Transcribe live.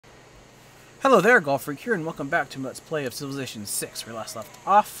Hello there, Golf Freak here, and welcome back to Let's Play of Civilization 6, where we last left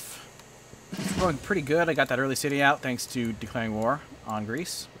off. It's going pretty good. I got that early city out thanks to declaring war on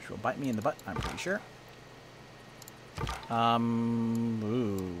Greece, which will bite me in the butt, I'm pretty sure.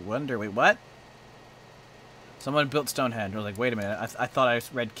 Wait, what? Someone built Stonehenge. I was like, wait a minute, I thought I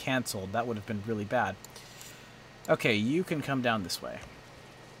read cancelled. That would have been really bad. Okay, you can come down this way.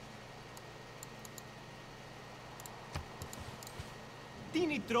 Too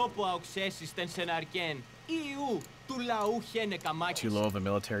low of a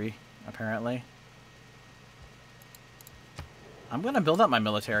military, apparently. I'm gonna build up my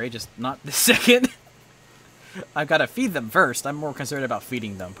military, just not this second. I've got to feed them first. I'm more concerned about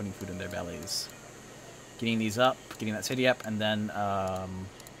feeding them, putting food in their bellies. Getting these up, getting that city up, and then,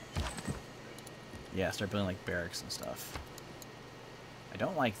 yeah, start building, like, barracks and stuff. I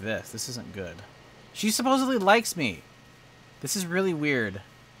don't like this. This isn't good. She supposedly likes me. This is really weird.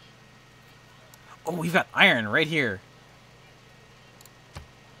 Oh, we've got iron right here.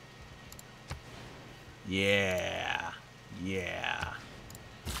 Yeah. Yeah.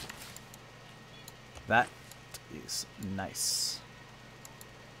 That is nice.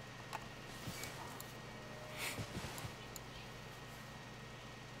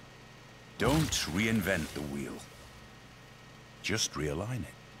 Don't reinvent the wheel. Just realign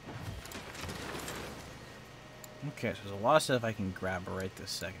it. Okay, so there's a lot of stuff I can grab right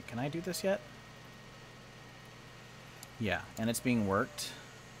this second. Can I do this yet? Yeah, and it's being worked.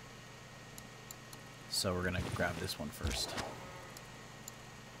 So we're gonna grab this one first.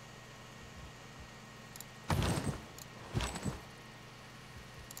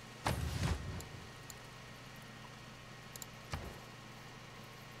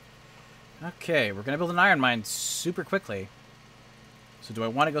 Okay, we're gonna build an iron mine super quickly. So do I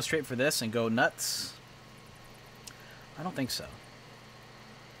want to go straight for this and go nuts? I don't think so.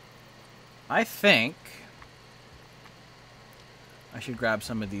 I think I should grab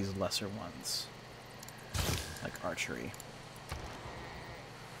some of these lesser ones, like archery.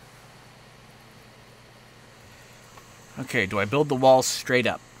 Okay, do I build the walls straight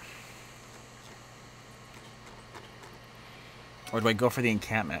up? Or do I go for the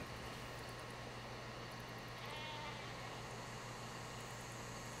encampment?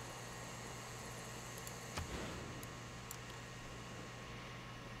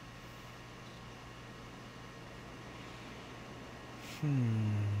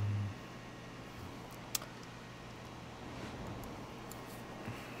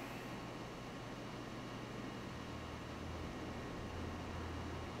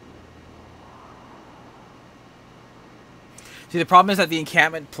 See, the problem is that the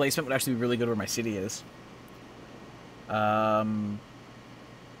encampment placement would actually be really good where my city is.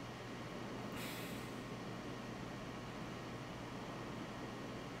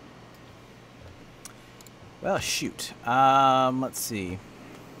 Well, shoot. Let's see.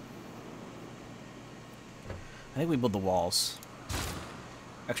 I think we build the walls.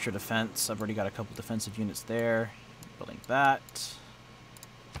 Extra defense. I've already got a couple defensive units there. Building that.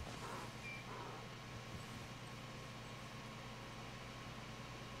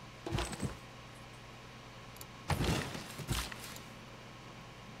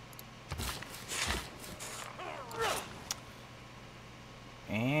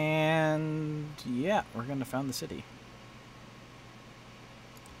 And yeah, we're gonna found the city.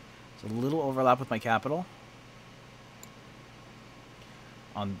 It's a little overlap with my capital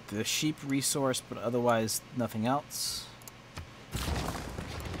on the sheep resource, but otherwise nothing else.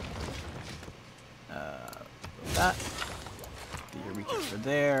 That. The Eureka's are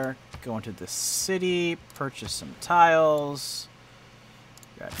there. Go into the city, purchase some tiles.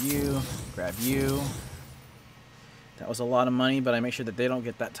 Grab you, grab you. That was a lot of money, but I make sure that they don't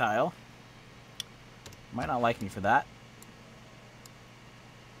get that tile. Might not like me for that.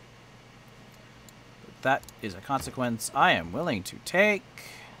 But that is a consequence I am willing to take.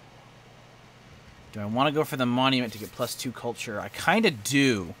 Do I want to go for the monument to get +2 culture? I kind of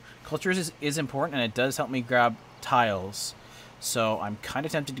do. Culture is important, and it does help me grab tiles. So I'm kind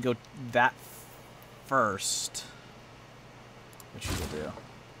of tempted to go that first. Which we will do.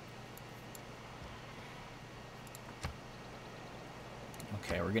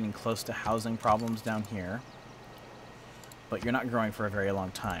 Okay, we're getting close to housing problems down here. But you're not growing for a very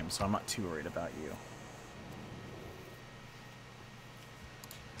long time, so I'm not too worried about you.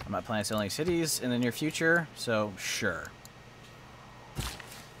 I'm not planning on selling cities in the near future, so sure.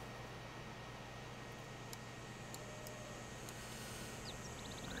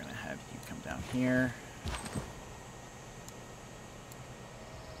 We're going to have you come down here.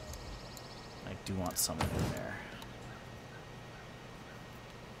 I do want someone in there.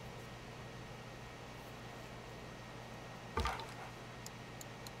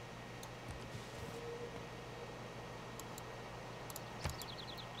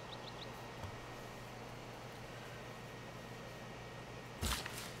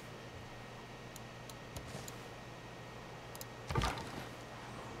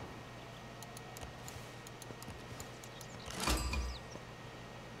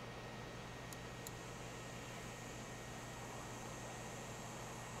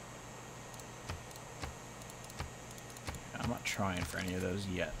 not trying for any of those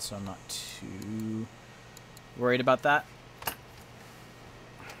yet, so I'm not too worried about that.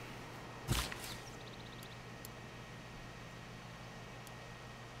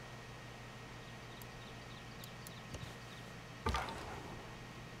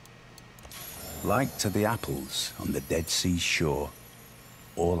 Like to the apples on the Dead Sea shore,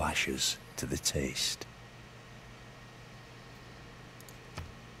 all ashes to the taste.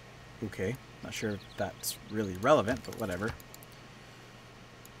 Okay, not sure if that's really relevant, but whatever.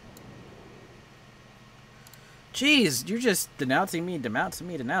 Jeez, you're just denouncing me. Because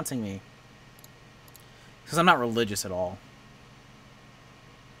I'm not religious at all.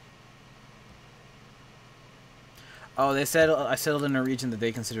 Oh, they said I settled in a region that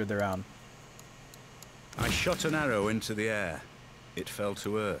they considered their own. I shot an arrow into the air. It fell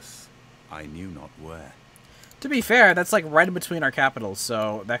to earth. I knew not where. To be fair, that's like right in between our capitals,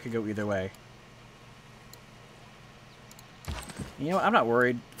 so that could go either way. You know, I'm not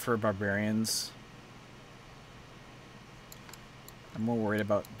worried for barbarians. I'm more worried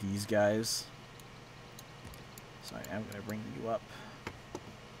about these guys. So I am going to bring you up.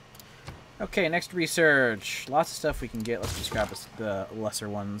 Okay, next research. Lots of stuff we can get. Let's just grab the lesser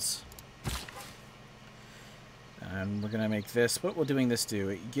ones. And we're going to make this. What will doing this do?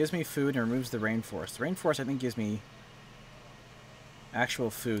 It gives me food and removes the rainforest. The rainforest, I think, gives me actual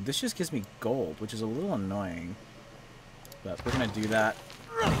food. This just gives me gold, which is a little annoying. But we're going to do that.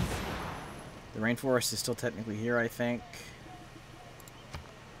 The rainforest is still technically here, I think.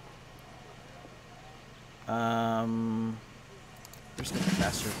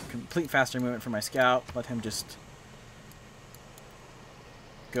 Just complete faster movement for my scout. Let him just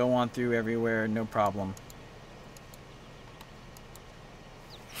go on through everywhere, no problem.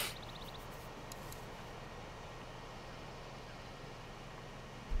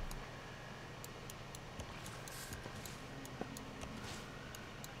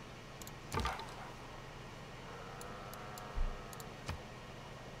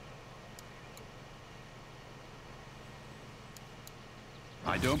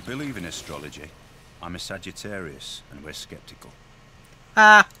 I don't believe in astrology. I'm a Sagittarius, and we're skeptical.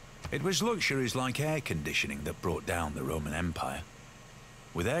 Ah! It was luxuries like air conditioning that brought down the Roman Empire.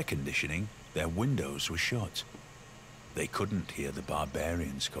 With air conditioning, their windows were shut. They couldn't hear the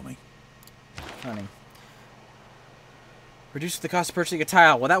barbarians coming. Funny. Reduce the cost of purchasing a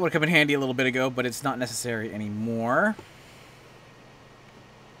tile. Well, that would have come in handy a little bit ago, but it's not necessary anymore.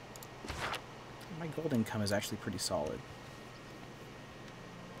 My gold income is actually pretty solid.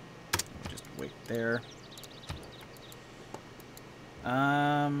 Just wait there.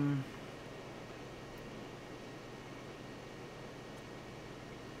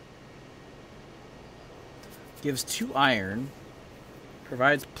 Gives 2 iron.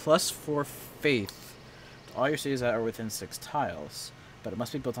 Provides +4 faith to all your cities that are within 6 tiles. But it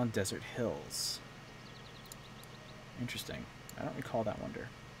must be built on desert hills. Interesting. I don't recall that wonder.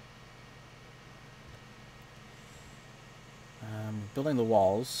 Building the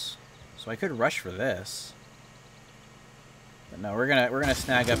walls. So I could rush for this. But no, we're gonna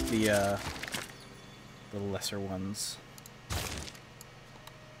snag up the lesser ones.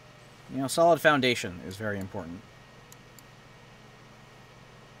 You know, solid foundation is very important.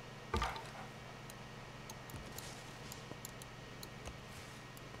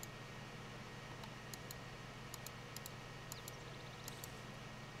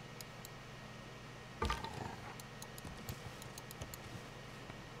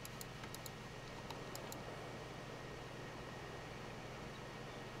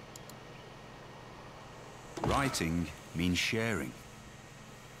 Writing means sharing.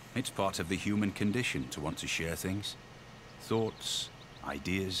 It's part of the human condition to want to share things. Thoughts,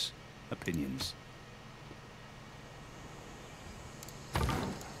 ideas, opinions.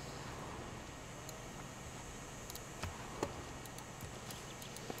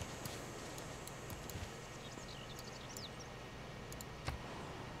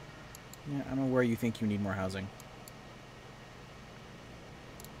 Yeah, I don't know where you think you need more housing.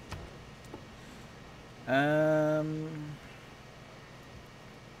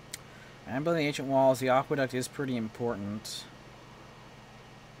 I'm building the ancient walls. The aqueduct is pretty important.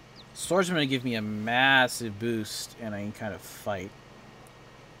 Swordsman going to give me a massive boost, and I can kind of fight.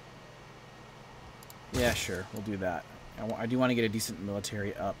 Yeah, sure, we'll do that. I do want to get a decent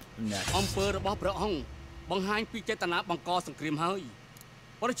military up next.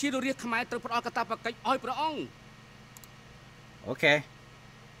 Okay.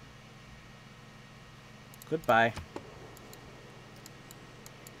 Goodbye.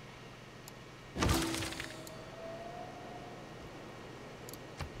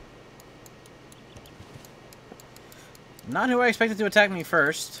 Not who I expected to attack me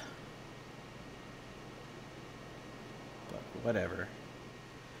first. But whatever.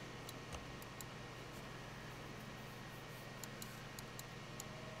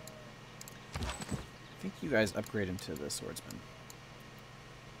 I think you guys upgrade into the swordsman.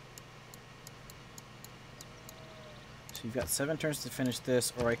 So you've got 7 turns to finish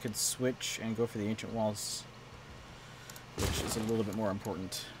this, or I could switch and go for the ancient walls, which is a little bit more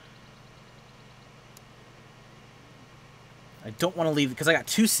important. I don't want to leave, because I got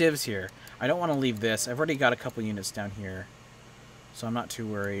 2 civs here. I don't want to leave this. I've already got a couple units down here, so I'm not too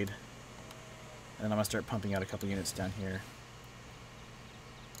worried. And then I'm going to start pumping out a couple units down here.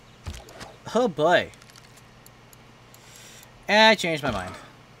 Oh boy. And I changed my mind.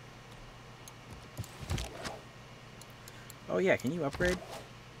 Oh yeah, can you upgrade?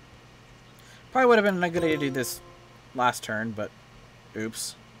 Probably would have been a good idea to do this last turn, but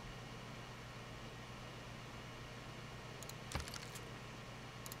oops.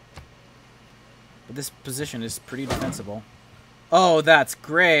 But this position is pretty defensible. Oh, that's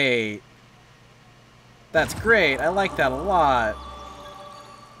great. That's great. I like that a lot.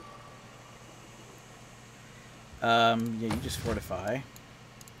 Yeah, you just fortify.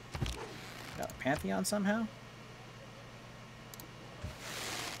 Got a Pantheon somehow?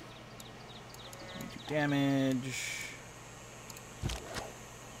 Do damage.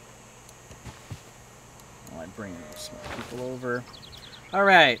 While I bring some people over.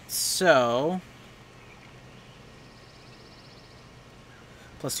 Alright, so...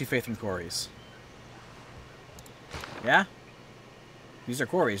 +2 faith from quarries. Yeah? These are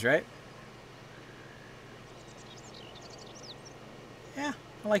quarries, right? Yeah,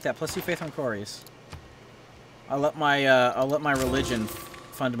 I like that. +2 faith from quarries. I'll let my religion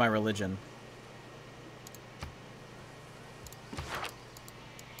fund my religion.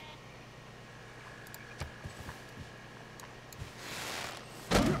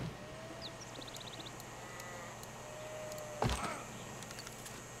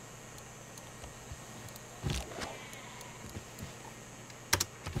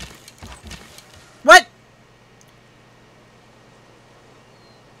 What?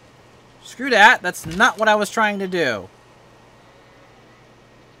 Screw that. That's not what I was trying to do.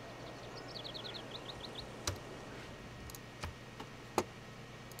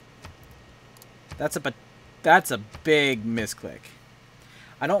 That's a big misclick.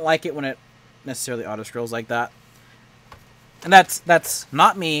 I don't like it when it necessarily auto-scrolls like that. And that's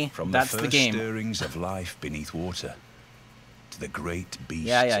not me. From that's the the first game. stirrings of life beneath water to the great beasts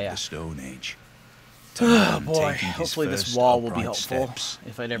Yeah. of the Stone Age. To Oh man boy, taking his hopefully this first wall will be upright helpful steps,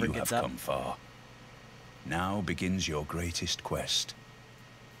 if it ever you gets have up. come far. Now begins your greatest quest.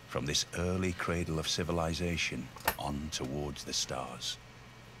 From this early cradle of civilization on towards the stars.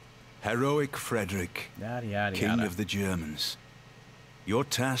 Heroic Frederick, Yada, yada, King yada. of the Germans. Your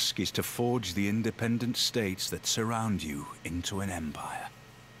task is to forge the independent states that surround you into an empire.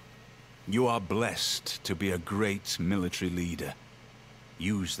 You are blessed to be a great military leader.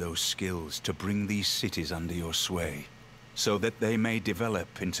 Use those skills to bring these cities under your sway, so that they may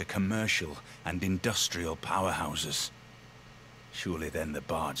develop into commercial and industrial powerhouses. Surely then the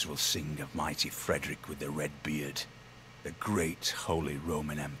bards will sing of mighty Frederick with the red beard, the great Holy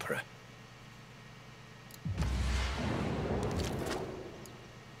Roman Emperor.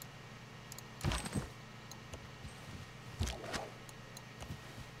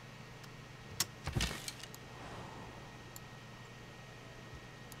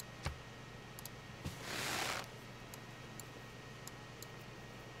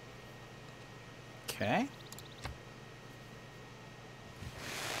 Okay.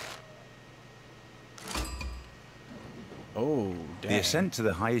 Oh, dang. The ascent to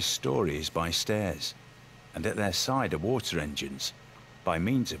the highest story is by stairs, and at their side are water engines, by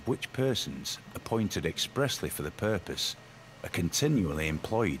means of which persons, appointed expressly for the purpose, are continually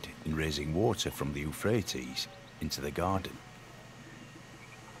employed in raising water from the Euphrates into the garden.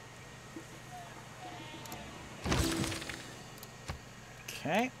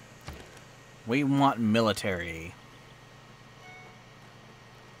 Okay. We want military.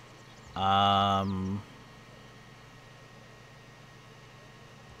 Yeah,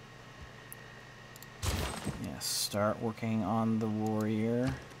 start working on the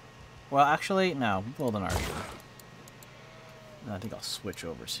warrior. Well, actually, no. Build an archer. I think I'll switch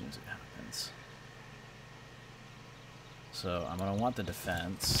over as soon as it happens. So I'm gonna want the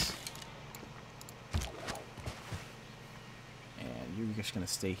defense. And you're just gonna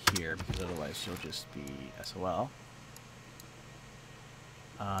stay here because otherwise you'll just be SOL.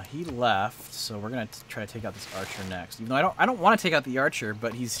 He left, so we're gonna try to take out this archer next. Even though I don't want to take out the archer,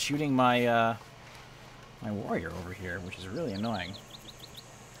 but he's shooting my my warrior over here, which is really annoying.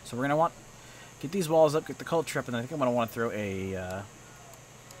 So we're gonna want get these walls up, get the culture up, and I think I'm gonna want to throw a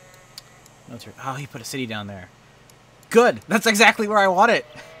military. Oh, he put a city down there. Good. That's exactly where I want it.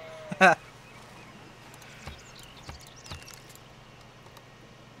 That's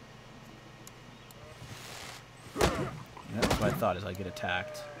what I thought, is I'd get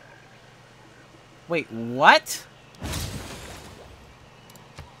attacked. Wait, what?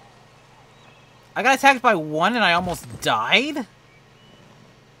 I got attacked by one and I almost died?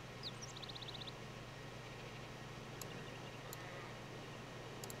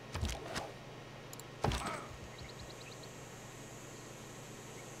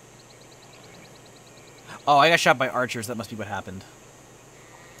 Oh, I got shot by archers. That must be what happened.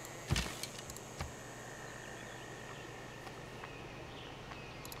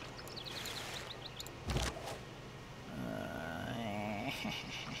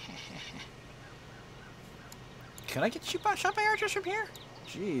 Can I get shot by archers from here?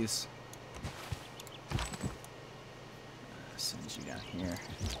 Jeez. Send you down here.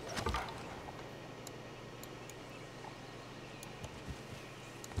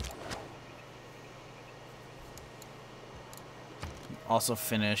 Also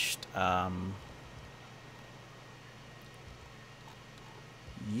finished,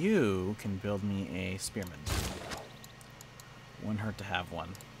 you can build me a spearman. Wouldn't hurt to have one.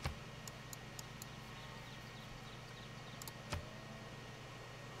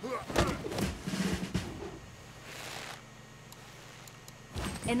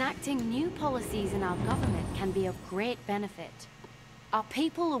 Enacting new policies in our government can be of great benefit. Our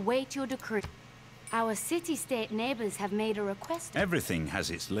people await your decree. Our city-state neighbors have made a request. Everything has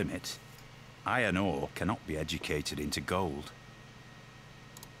its limit. Iron ore cannot be educated into gold.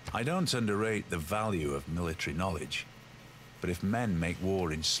 I don't underrate the value of military knowledge, but if men make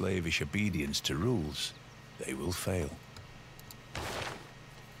war in slavish obedience to rules, they will fail.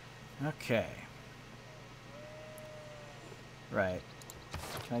 Okay. Right.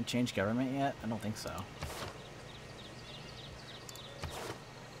 Can I change government yet? I don't think so.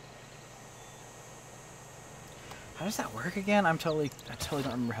 How does that work again? I totally don't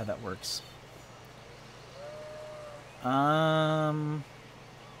remember how that works.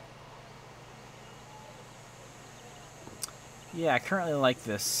 Yeah, I currently like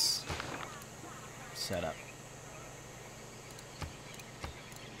this setup.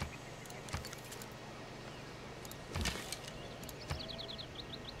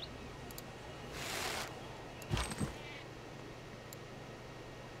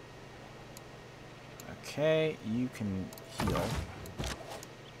 Okay, you can heal.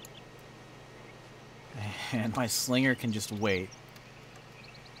 And my slinger can just wait.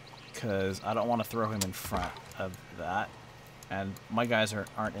 Because I don't want to throw him in front of that. And my guys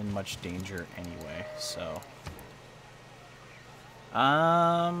aren't in much danger anyway, so...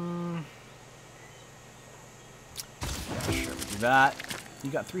 Yeah, sure, we'll do that.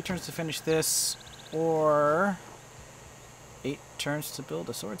 You got 3 turns to finish this, or 8 turns to build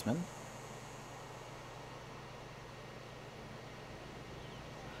a swordsman.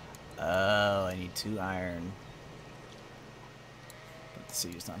 Oh, I need 2 iron. Let's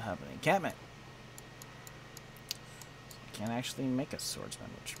see, it's not happening. Encampment! I can't actually make a swordsman,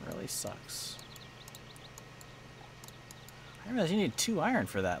 which really sucks. I didn't realize you needed 2 iron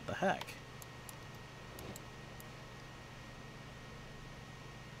for that. The heck?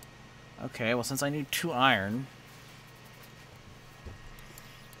 Okay, well, since I need 2 iron...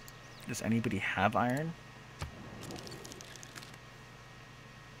 Does anybody have iron?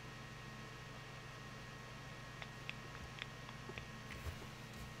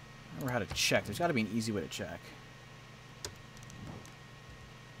 I don't remember how to check. There's got to be an easy way to check.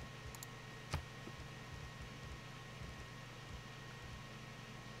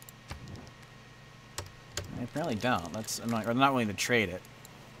 I apparently don't. That's annoying. Or they're not willing to trade it.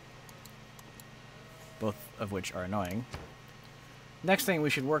 Both of which are annoying. Next thing we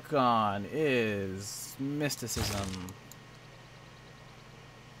should work on is mysticism.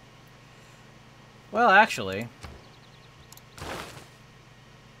 Well, actually...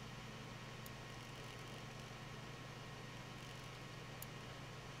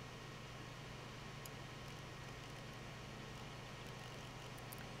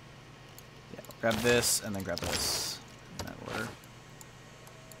 grab this, and then grab this. In that order.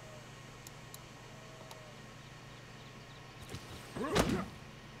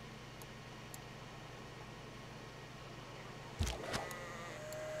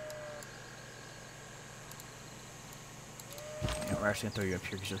 Yeah, we're actually going to throw you up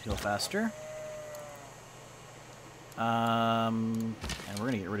here because you'll heal faster. And we're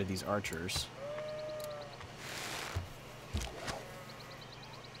going to get rid of these archers.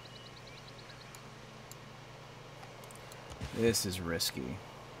 This is risky.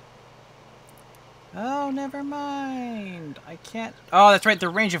 Oh, never mind. I can't... Oh, that's right. The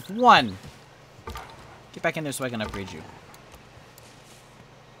range of 1. Get back in there so I can upgrade you.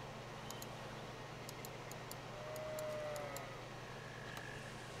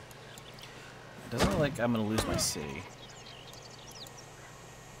 It doesn't look like I'm going to lose my city.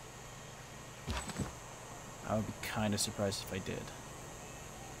 I would be kind of surprised if I did.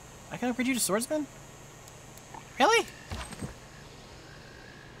 I can upgrade you to swordsman? Really?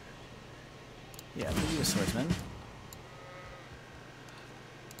 Yeah, upgrade you to swordsman.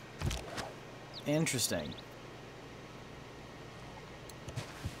 Interesting.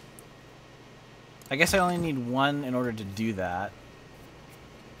 I guess I only need 1 in order to do that.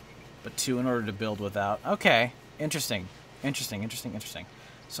 But 2 in order to build without. Okay. Interesting. Interesting, interesting, interesting.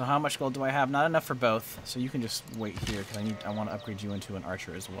 So how much gold do I have? Not enough for both. So you can just wait here because I want to upgrade you into an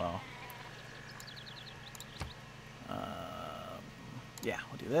archer as well. Yeah,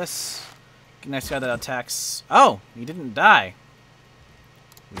 we'll do this. Next guy that attacks. Oh, he didn't die.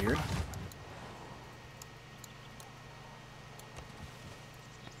 Weird.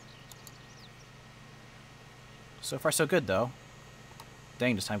 So far, so good, though.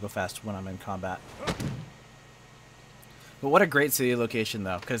 Dang, does time go fast when I'm in combat. But what a great city location,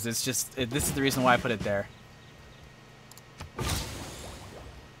 though, because it's just... this is the reason why I put it there.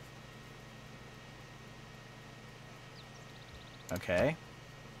 Okay.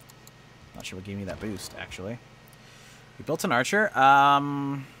 Not sure what gave me that boost, actually. We built an archer.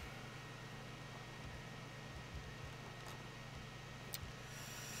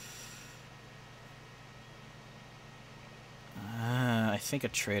 I think a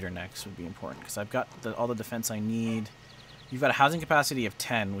trader next would be important because I've got all the defense I need. You've got a housing capacity of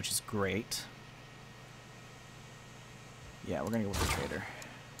 10, which is great. Yeah, we're gonna go with the trader.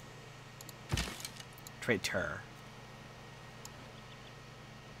 Traitor.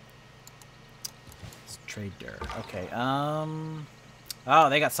 It's trader. Okay. Oh,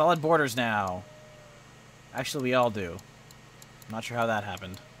 they got solid borders now. Actually, we all do. I'm not sure how that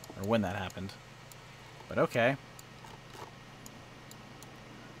happened or when that happened, but okay.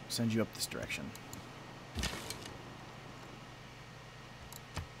 Send you up this direction.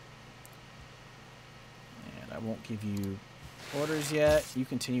 And I won't give you orders yet. You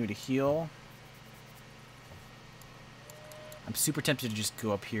continue to heal. I'm super tempted to just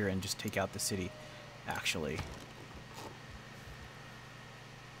go up here and just take out the city, actually.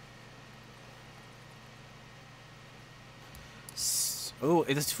 Oh,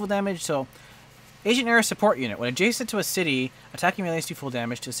 it does full damage, so... Agent Era Support Unit. When adjacent to a city, attacking melees do full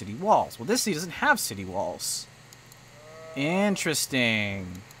damage to city walls. Well, this city doesn't have city walls.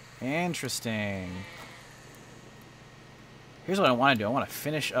 Interesting. Interesting. Here's what I want to do. I want to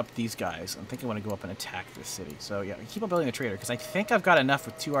finish up these guys. I think I want to go up and attack this city. So, yeah, keep on building a trader, because I think I've got enough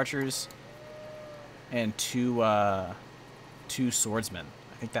with 2 archers and 2 swordsmen.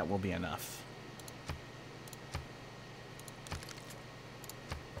 I think that will be enough.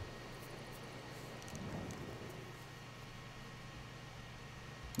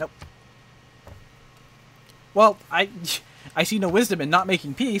 Nope. Well, I see no wisdom in not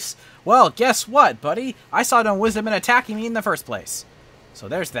making peace. Well, guess what, buddy? I saw no wisdom in attacking me in the first place. So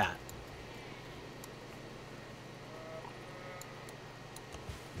there's that.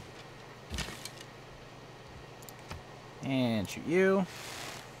 And shoot you.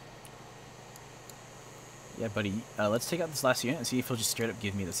 Yeah, buddy. Let's take out this last unit and see if he'll just straight up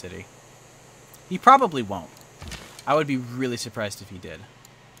give me the city. He probably won't. I would be really surprised if he did.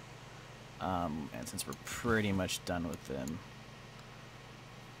 And since we're pretty much done with them,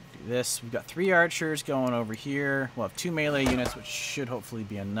 do this. We've got 3 archers going over here. We'll have 2 melee units, which should hopefully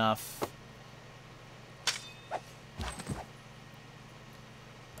be enough.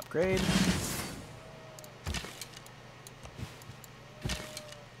 Upgrade.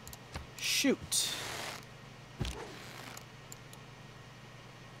 Shoot.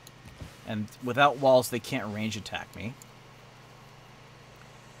 And without walls, they can't range attack me.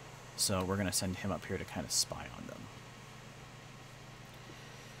 So we're going to send him up here to kind of spy on them.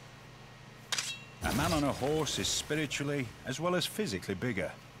 A man on a horse is spiritually as well as physically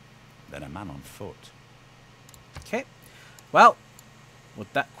bigger than a man on foot. Okay. Well,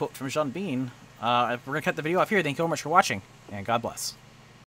 with that quote from Jean Bean, we're going to cut the video off here. Thank you very much for watching, and God bless.